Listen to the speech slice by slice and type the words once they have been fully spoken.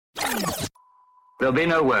There'll be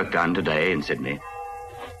no work done today in Sydney.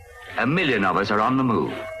 1 million of us are on the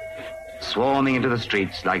move, swarming into the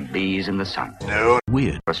streets like bees in the sun. No.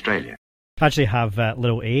 Weird. Australia. I actually have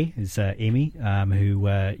Little A is Amy, who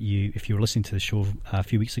if you were listening to the show a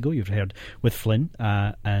few weeks ago, you've heard with Flynn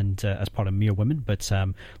and as part of Mere Women. But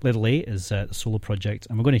Little A is the solo project,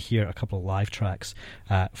 and we're going to hear a couple of live tracks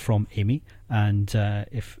from Amy. And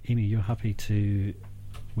if Amy, you're happy to,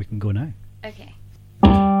 we can go now. Okay.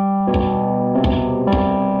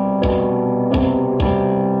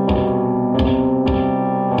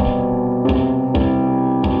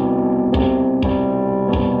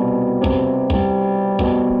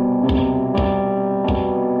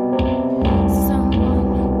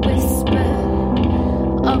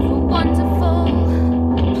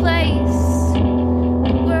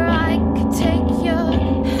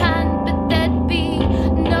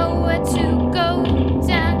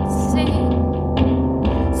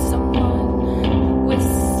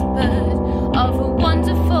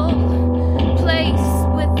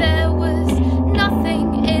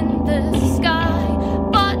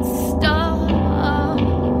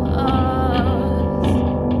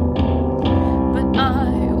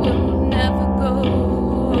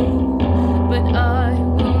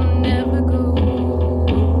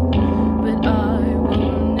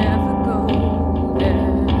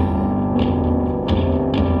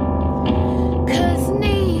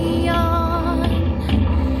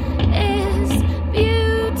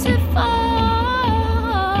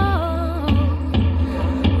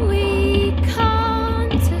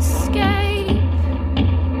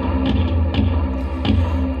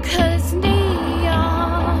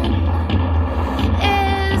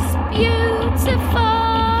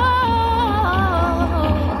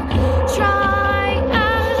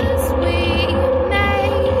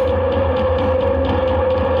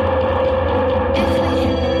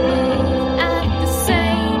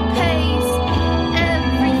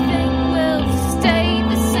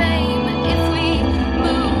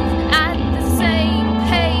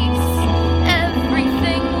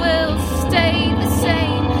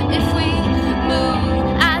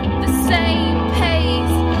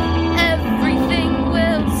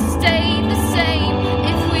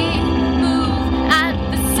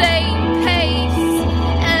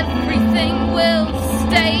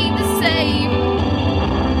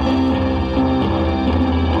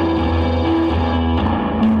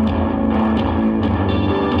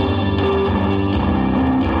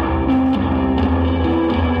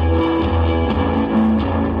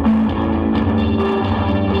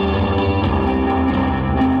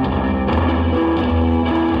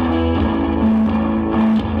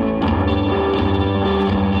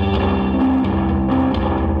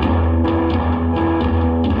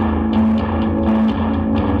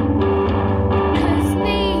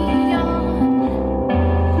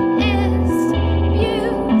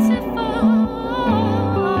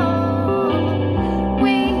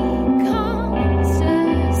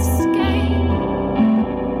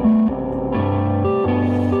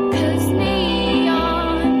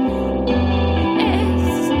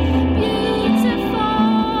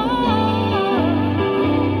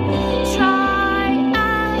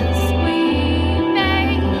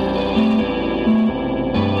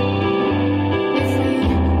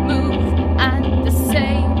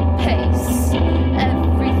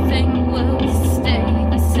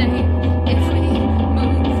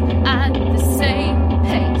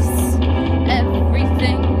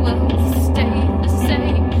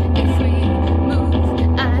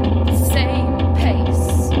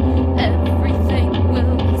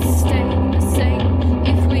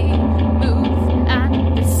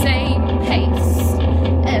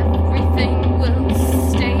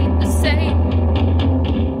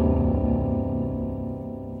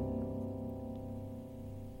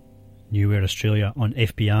 Australia on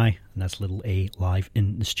FBI, and that's Little A live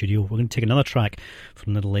in the studio. We're going to take another track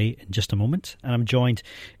from Little A in just a moment, and I'm joined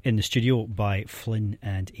in the studio by Flynn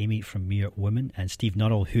and Amy from Mere Women and Steve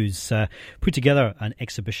Nuttall, who's put together an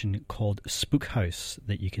exhibition called Spook House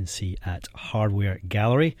that you can see at Hardware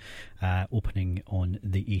Gallery, opening on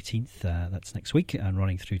the 18th, that's next week, and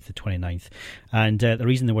running through to the 29th. And the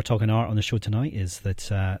reason that we're talking art on the show tonight is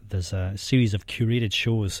that there's a series of curated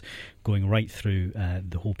shows going right through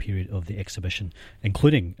the whole period of the exhibition,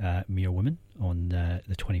 including Mere Women on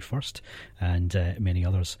the 21st and many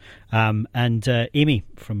others. And Amy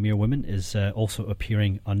from Mere Women is also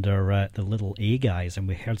appearing under the Little A guys, and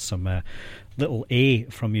we heard some Little A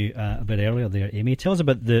from you a bit earlier there, Amy. Tell us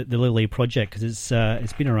about the Little A project, because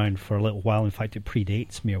it's been around for a little while. In fact, it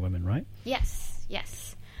predates Mere Women, right? Yes.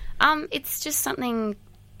 It's just something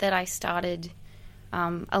that I started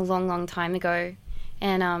a long time ago.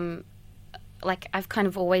 and like I've kind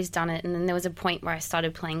of always done it. And then there was a point where I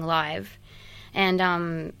started playing live,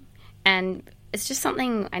 and it's just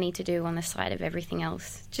something I need to do on the side of everything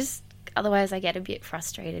else. Just otherwise, I get a bit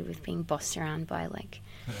frustrated with being bossed around by like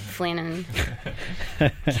Flynn and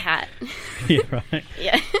Kat. Yeah, right.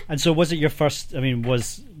 Yeah. And so, was it your first? I mean,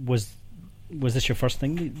 was this your first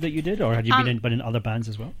thing that you did, or had you been in other bands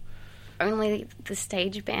as well? Only the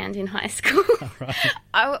stage band in high school. Right.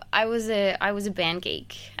 I was a band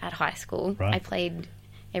geek at high school. Right. I played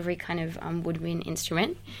every kind of woodwind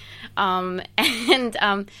instrument, so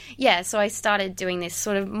I started doing this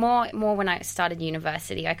sort of more when I started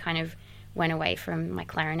university. I kind of went away from my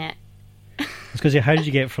clarinet. Because how did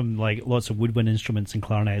you get from like lots of woodwind instruments and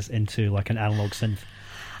clarinets into like an analog synth?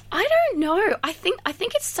 I don't know. I think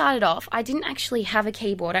it started off, I didn't actually have a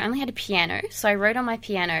keyboard. I only had a piano. So I wrote on my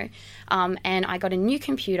piano, and I got a new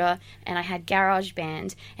computer, and I had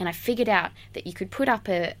GarageBand, and I figured out that you could put up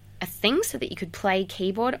a thing so that you could play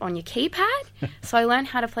keyboard on your keypad. So I learned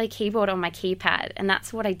how to play keyboard on my keypad, and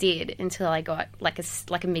that's what I did until I got like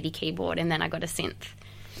a MIDI keyboard, and then I got a synth.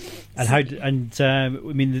 And I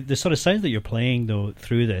mean, the sort of sounds that you're playing though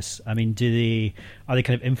through this, I mean, are they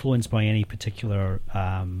kind of influenced by any particular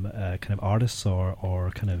kind of artists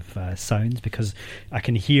or kind of sounds? Because I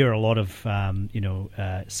can hear a lot of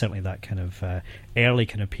certainly that kind of early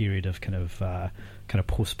kind of period of kind of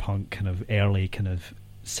post-punk, kind of early kind of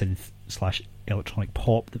synth / electronic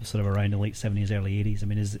pop that was sort of around the late 70s, early 80s. I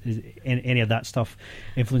mean, is any of that stuff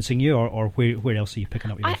influencing you, or where else are you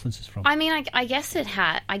picking up your influences from? I mean, I guess it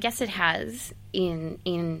has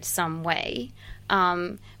in some way,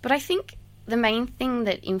 but I think the main thing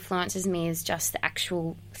that influences me is just the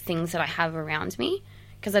actual things that I have around me,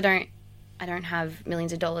 because I don't have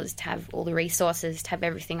millions of dollars to have all the resources to have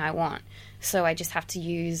everything I want, so I just have to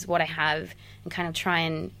use what I have and kind of try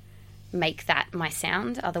and make that my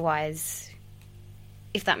sound. Otherwise,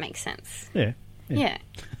 if that makes sense. Yeah.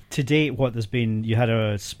 To date, you had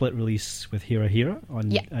a split release with Hira Hira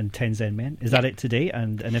and 10 Zen Men. Is that it to date?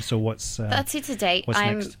 And if so, what's that's it to date. What's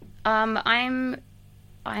next? I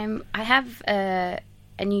have a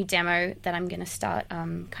new demo that I'm going to start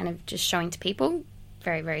kind of just showing to people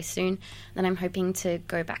very, very soon. Then I'm hoping to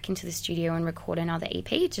go back into the studio and record another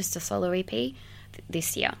EP, just a solo EP,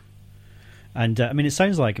 this year. And I mean, it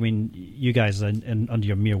sounds like, I mean, you guys and under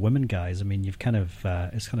your Mere Women guys, I mean, you've kind of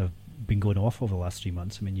it's kind of been going off over the last 3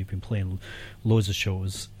 months. I mean, you've been playing loads of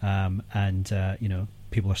shows, and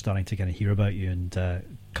people are starting to kind of hear about you and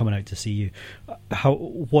coming out to see you.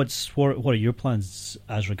 What are your plans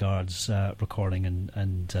as regards recording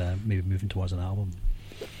and maybe moving towards an album?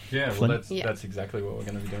 Yeah, well, that's exactly what we're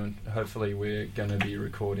going to be doing. Hopefully, we're going to be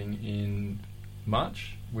recording in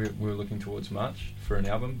March. We're looking towards March for an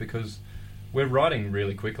album, because we're writing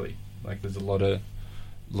really quickly. Like, there's a lot of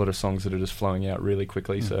songs that are just flowing out really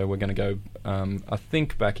quickly. So we're going to go, I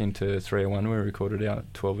think, back into 301 where we recorded our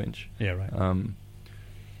 12-inch. Yeah, right.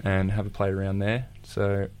 And have a play around there.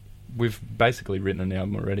 So we've basically written an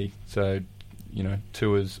album already. So,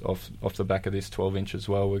 tours off the back of this 12-inch as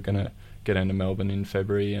well. We're going to get into Melbourne in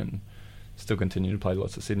February and still continue to play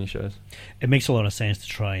lots of Sydney shows. It makes a lot of sense to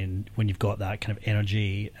try and, when you've got that kind of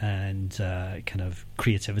energy and kind of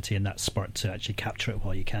creativity and that spurt, to actually capture it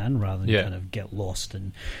while you can, rather than kind of get lost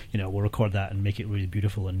and, we'll record that and make it really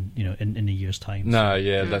beautiful and, in a year's time. No,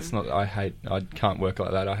 that's not, I can't work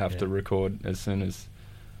like that. I have to record as soon as,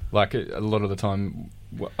 like, a lot of the time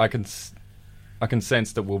I can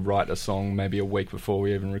sense that we'll write a song maybe a week before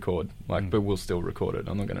we even record, but we'll still record it.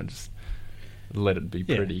 I'm not going to just let it be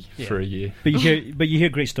pretty for a year. But you hear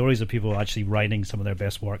great stories of people actually writing some of their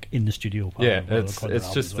best work in the studio.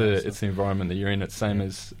 It's just it's the environment that you're in. It's same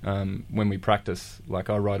as when we practice. Like,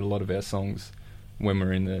 I write a lot of our songs when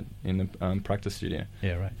we're in the practice studio.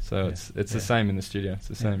 Yeah, right. So it's the same in the studio. It's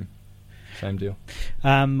the same deal.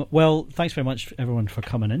 Well, thanks very much everyone for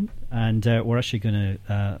coming in, and we're actually going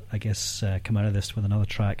to come out of this with another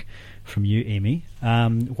track from you, Amy.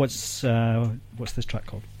 What's this track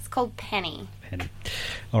called? It's called Penny.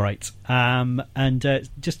 All right. And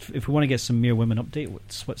just if we want to get some Mere Women update,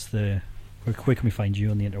 where can we find you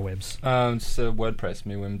on the interwebs? So WordPress,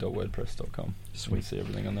 merewomen.wordpress.com. Sweet. You see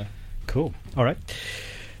everything on there. Cool. All right.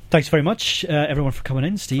 Thanks very much, everyone, for coming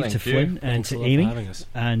in. Steve, Thank to you. Flynn, and Thanks to a lot Amy. for having us.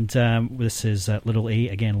 And this is Little A,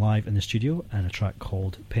 again live in the studio, and a track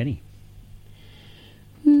called Penny.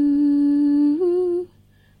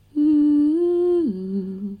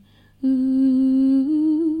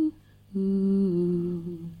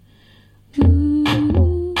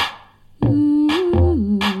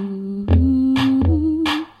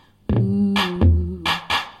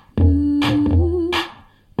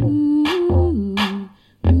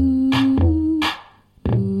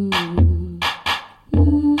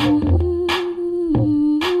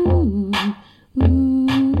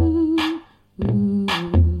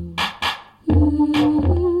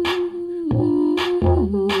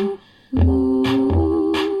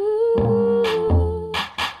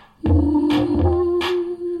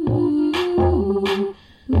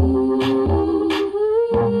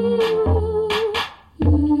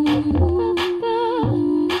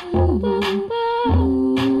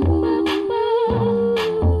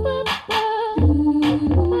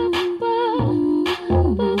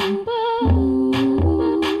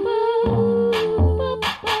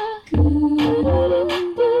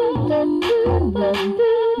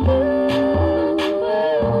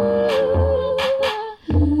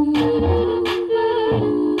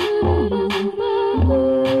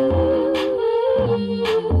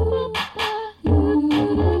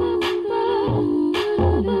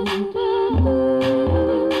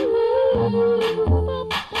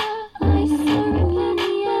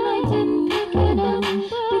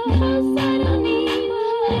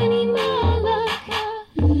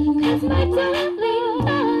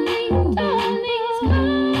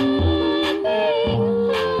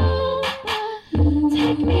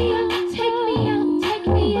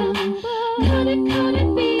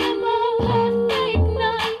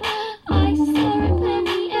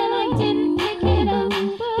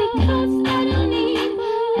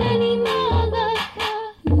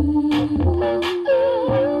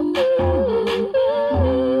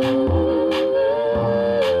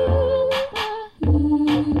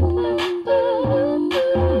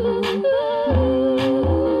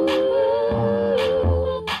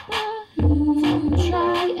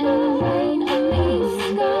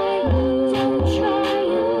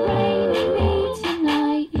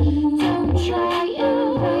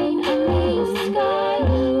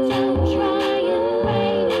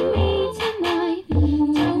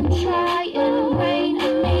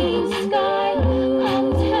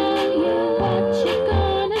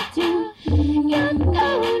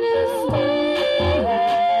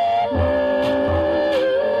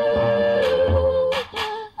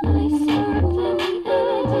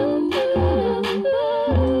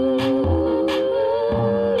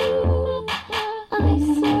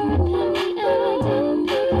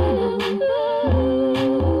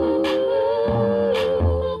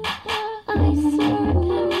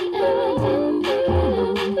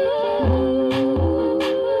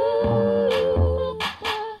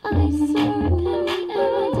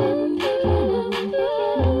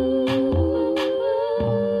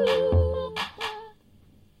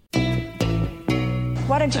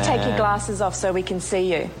 Why don't you take your glasses off so we can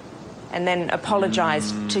see you? And then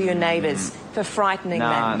apologise to your neighbours for frightening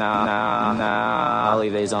them. No. I'll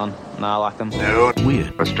leave these on. No, I like them.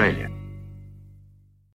 Weird. Australia.